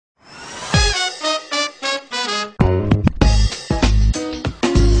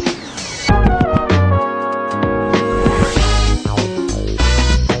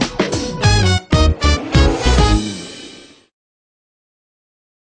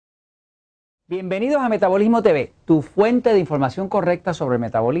Bienvenidos a Metabolismo TV, tu fuente de información correcta sobre el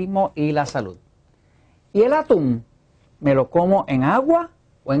metabolismo y la salud. ¿Y el atún me lo como en agua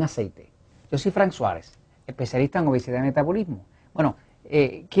o en aceite? Yo soy Frank Suárez, especialista en obesidad y metabolismo. Bueno,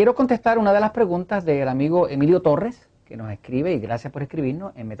 quiero contestar una de las preguntas del amigo Emilio Torres, que nos escribe, y gracias por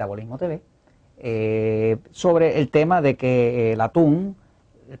escribirnos, en Metabolismo TV, sobre el tema de que el atún,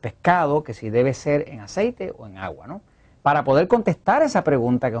 el pescado, que si debe ser en aceite o en agua, ¿no? Para poder contestar esa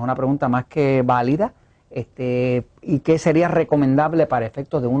pregunta, que es una pregunta más que válida, y que sería recomendable para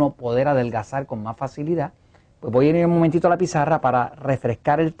efectos de uno poder adelgazar con más facilidad, pues voy a ir un momentito a la pizarra para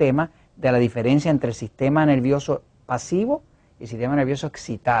refrescar el tema de la diferencia entre el sistema nervioso pasivo y el sistema nervioso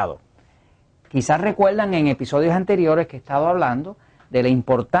excitado. Quizás recuerdan en episodios anteriores que he estado hablando de la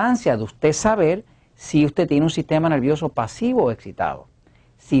importancia de usted saber si usted tiene un sistema nervioso pasivo o excitado.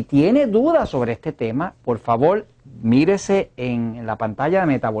 Si tiene dudas sobre este tema, por favor, mírese en la pantalla de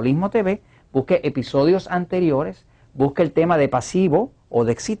Metabolismo TV, busque episodios anteriores, busque el tema de pasivo o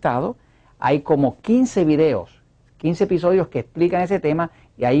de excitado. Hay como 15 videos, 15 episodios que explican ese tema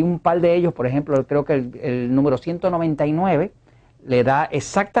y hay un par de ellos, por ejemplo, creo que el número 199 le da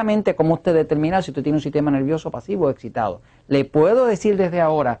exactamente cómo usted determina si usted tiene un sistema nervioso pasivo o excitado. Le puedo decir desde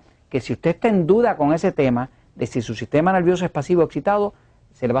ahora que si usted está en duda con ese tema, de si su sistema nervioso es pasivo o excitado,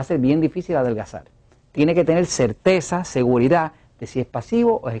 se le va a hacer bien difícil adelgazar. Tiene que tener certeza, seguridad de si es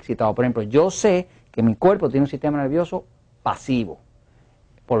pasivo o es excitado. Por ejemplo, yo sé que mi cuerpo tiene un sistema nervioso pasivo.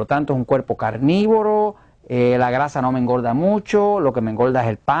 Por lo tanto, es un cuerpo carnívoro, la grasa no me engorda mucho, lo que me engorda es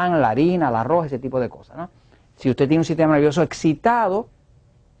el pan, la harina, el arroz, ese tipo de cosas, ¿no? Si usted tiene un sistema nervioso excitado,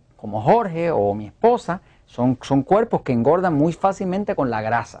 como Jorge o mi esposa, son cuerpos que engordan muy fácilmente con la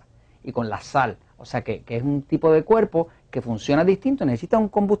grasa y con la sal. O sea que es un tipo de cuerpo que funciona distinto, necesita un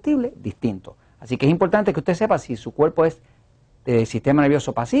combustible distinto. Así que es importante que usted sepa si su cuerpo es del sistema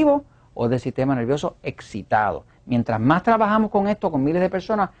nervioso pasivo o del sistema nervioso excitado. Mientras más trabajamos con esto, con miles de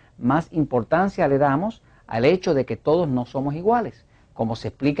personas, más importancia le damos al hecho de que todos no somos iguales. Como se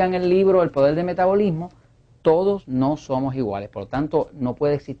explica en el libro El Poder del Metabolismo, todos no somos iguales. Por lo tanto, no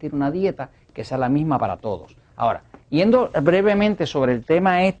puede existir una dieta que sea la misma para todos. Ahora, yendo brevemente sobre el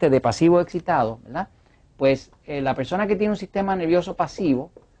tema de pasivo o excitado, ¿verdad? Pues la persona que tiene un sistema nervioso pasivo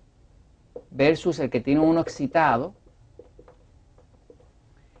versus el que tiene uno excitado,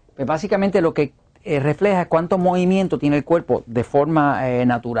 pues básicamente lo que refleja es cuánto movimiento tiene el cuerpo de forma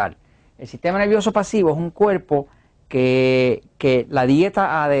natural. El sistema nervioso pasivo es un cuerpo que la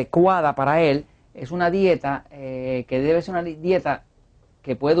dieta adecuada para él es una dieta que debe ser una dieta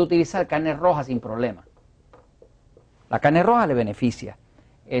que puede utilizar carne roja sin problema. La carne roja le beneficia.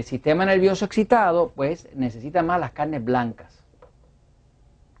 El sistema nervioso excitado, pues, necesita más las carnes blancas.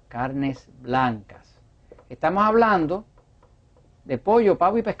 Carnes blancas. Estamos hablando de pollo,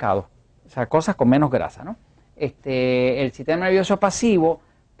 pavo y pescado. O sea, cosas con menos grasa, ¿no? El sistema nervioso pasivo,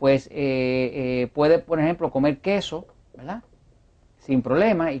 pues, puede, por ejemplo, comer queso, ¿verdad? Sin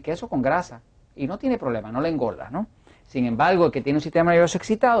problema, y queso con grasa. Y no tiene problema, no le engorda, ¿no? Sin embargo, el que tiene un sistema nervioso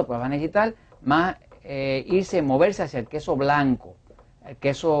excitado, pues va a necesitar más moverse hacia el queso blanco, el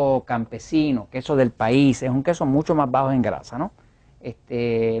queso campesino, queso del país. Es un queso mucho más bajo en grasa, ¿no?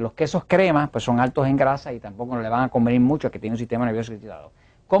 Los quesos cremas pues son altos en grasa y tampoco le van a convenir mucho al que tiene un sistema nervioso excitado.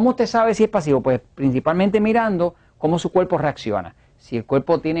 ¿Cómo usted sabe si es pasivo? Pues principalmente mirando cómo su cuerpo reacciona. Si el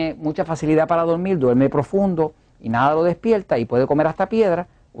cuerpo tiene mucha facilidad para dormir, duerme profundo y nada lo despierta y puede comer hasta piedra,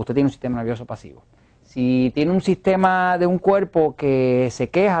 usted tiene un sistema nervioso pasivo. Si tiene un sistema de un cuerpo que se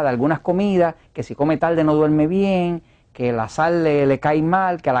queja de algunas comidas, que si come tarde no duerme bien, que la sal le cae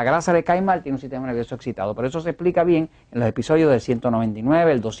mal, que a la grasa le cae mal, tiene un sistema nervioso excitado. Pero eso se explica bien en los episodios del 199,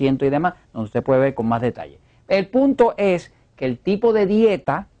 el 200 y demás, donde usted puede ver con más detalle. El punto es que el tipo de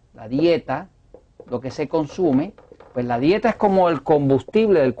dieta, la dieta, lo que se consume, pues la dieta es como el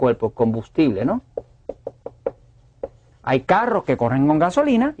combustible del cuerpo, el combustible, ¿no? Hay carros que corren con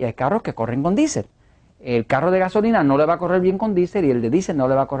gasolina y hay carros que corren con diésel. El carro de gasolina no le va a correr bien con diésel y el de diésel no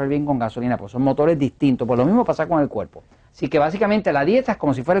le va a correr bien con gasolina, pues son motores distintos. Pues lo mismo pasa con el cuerpo. Así que básicamente la dieta es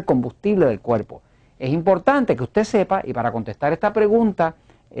como si fuera el combustible del cuerpo. Es importante que usted sepa, y para contestar esta pregunta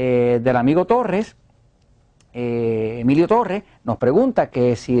del amigo Torres, Emilio Torres, nos pregunta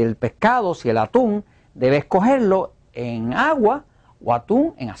que si el pescado, si el atún, debe escogerlo en agua o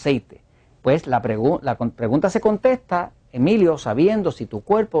atún en aceite. Pues la pregunta se contesta, Emilio, sabiendo si tu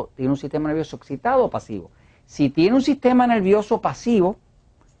cuerpo tiene un sistema nervioso excitado o pasivo. Si tiene un sistema nervioso pasivo,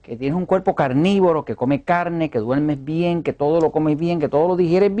 que tienes un cuerpo carnívoro, que come carne, que duermes bien, que todo lo comes bien, que todo lo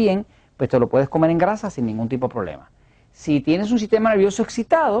digieres bien, pues te lo puedes comer en grasa sin ningún tipo de problema. Si tienes un sistema nervioso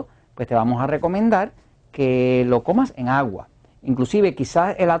excitado, pues te vamos a recomendar que lo comas en agua. Inclusive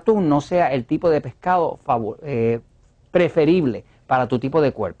quizás el atún no sea el tipo de pescado preferible para tu tipo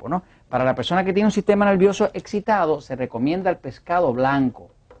de cuerpo, ¿no? Para la persona que tiene un sistema nervioso excitado se recomienda el pescado blanco.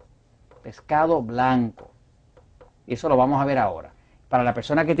 Pescado blanco. Y eso lo vamos a ver ahora. Para la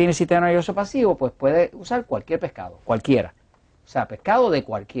persona que tiene sistema nervioso pasivo, pues puede usar cualquier pescado, cualquiera. O sea, pescado de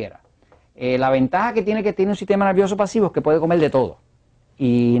cualquiera. La ventaja que tiene un sistema nervioso pasivo es que puede comer de todo.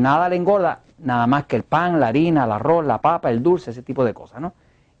 Y nada le engorda, nada más que el pan, la harina, el arroz, la papa, el dulce, ese tipo de cosas, ¿no?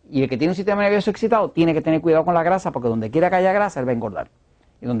 Y el que tiene un sistema nervioso excitado tiene que tener cuidado con la grasa, porque donde quiera que haya grasa, él va a engordar.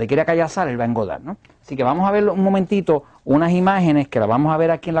 Y donde quiera que haya sal, él va a engordar, ¿no? Así que vamos a ver un momentito unas imágenes que las vamos a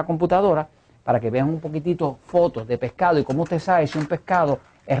ver aquí en la computadora para que vean un poquitito fotos de pescado y cómo usted sabe si un pescado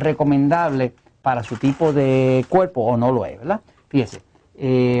es recomendable para su tipo de cuerpo o no lo es, ¿verdad? Fíjese,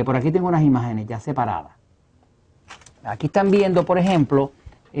 por aquí tengo unas imágenes ya separadas. Aquí están viendo, por ejemplo,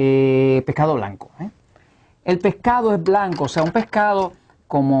 pescado blanco. El pescado es blanco, o sea, un pescado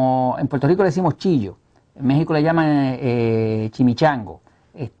como en Puerto Rico le decimos chillo, en México le llaman chimichango,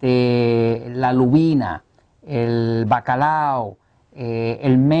 la lubina, el bacalao,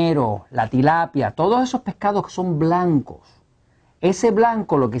 el mero, la tilapia, todos esos pescados que son blancos. Ese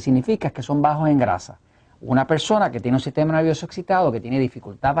blanco lo que significa es que son bajos en grasa. Una persona que tiene un sistema nervioso excitado, que tiene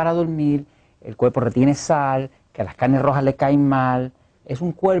dificultad para dormir, el cuerpo retiene sal, que las carnes rojas le caen mal, es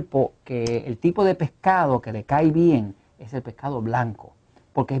un cuerpo que el tipo de pescado que le cae bien es el pescado blanco,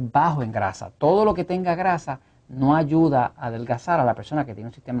 porque es bajo en grasa. Todo lo que tenga grasa no ayuda a adelgazar a la persona que tiene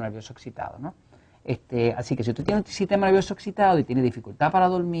un sistema nervioso excitado, ¿no? Así que si usted tiene un sistema nervioso excitado y tiene dificultad para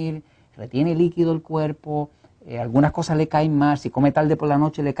dormir, retiene líquido el cuerpo, algunas cosas le caen mal, si come tarde por la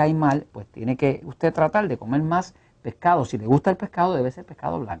noche le cae mal, pues tiene que usted tratar de comer más pescado. Si le gusta el pescado, debe ser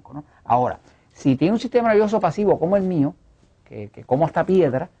pescado blanco, ¿no? Ahora, si tiene un sistema nervioso pasivo como el mío, que como hasta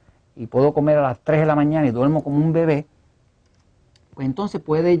piedra y puedo comer a las 3 de la mañana y duermo como un bebé, pues entonces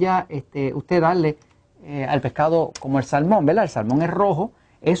puede ya usted darle al pescado como el salmón, ¿verdad? El salmón es rojo.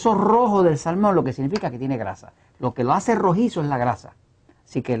 Eso rojo del salmón lo que significa que tiene grasa. Lo que lo hace rojizo es la grasa.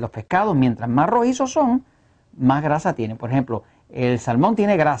 Así que los pescados, mientras más rojizos son, más grasa tienen. Por ejemplo, el salmón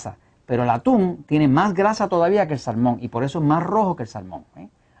tiene grasa, pero el atún tiene más grasa todavía que el salmón y por eso es más rojo que el salmón.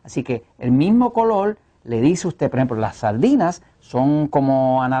 Así que el mismo color le dice usted, por ejemplo, las sardinas son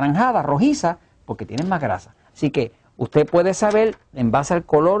como anaranjadas, rojizas, porque tienen más grasa. Así que usted puede saber en base al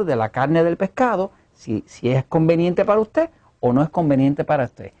color de la carne del pescado si es conveniente para usted o no es conveniente para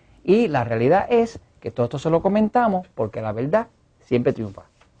usted. Y la realidad es que todo esto se lo comentamos porque la verdad siempre triunfa.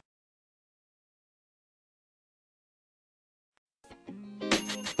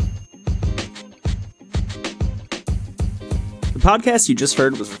 The podcast you just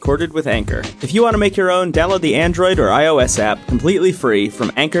heard was recorded with Anchor. If you want to make your own, download the Android or iOS app completely free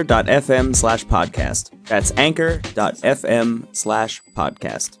from anchor.fm/podcast. That's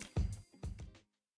anchor.fm/podcast.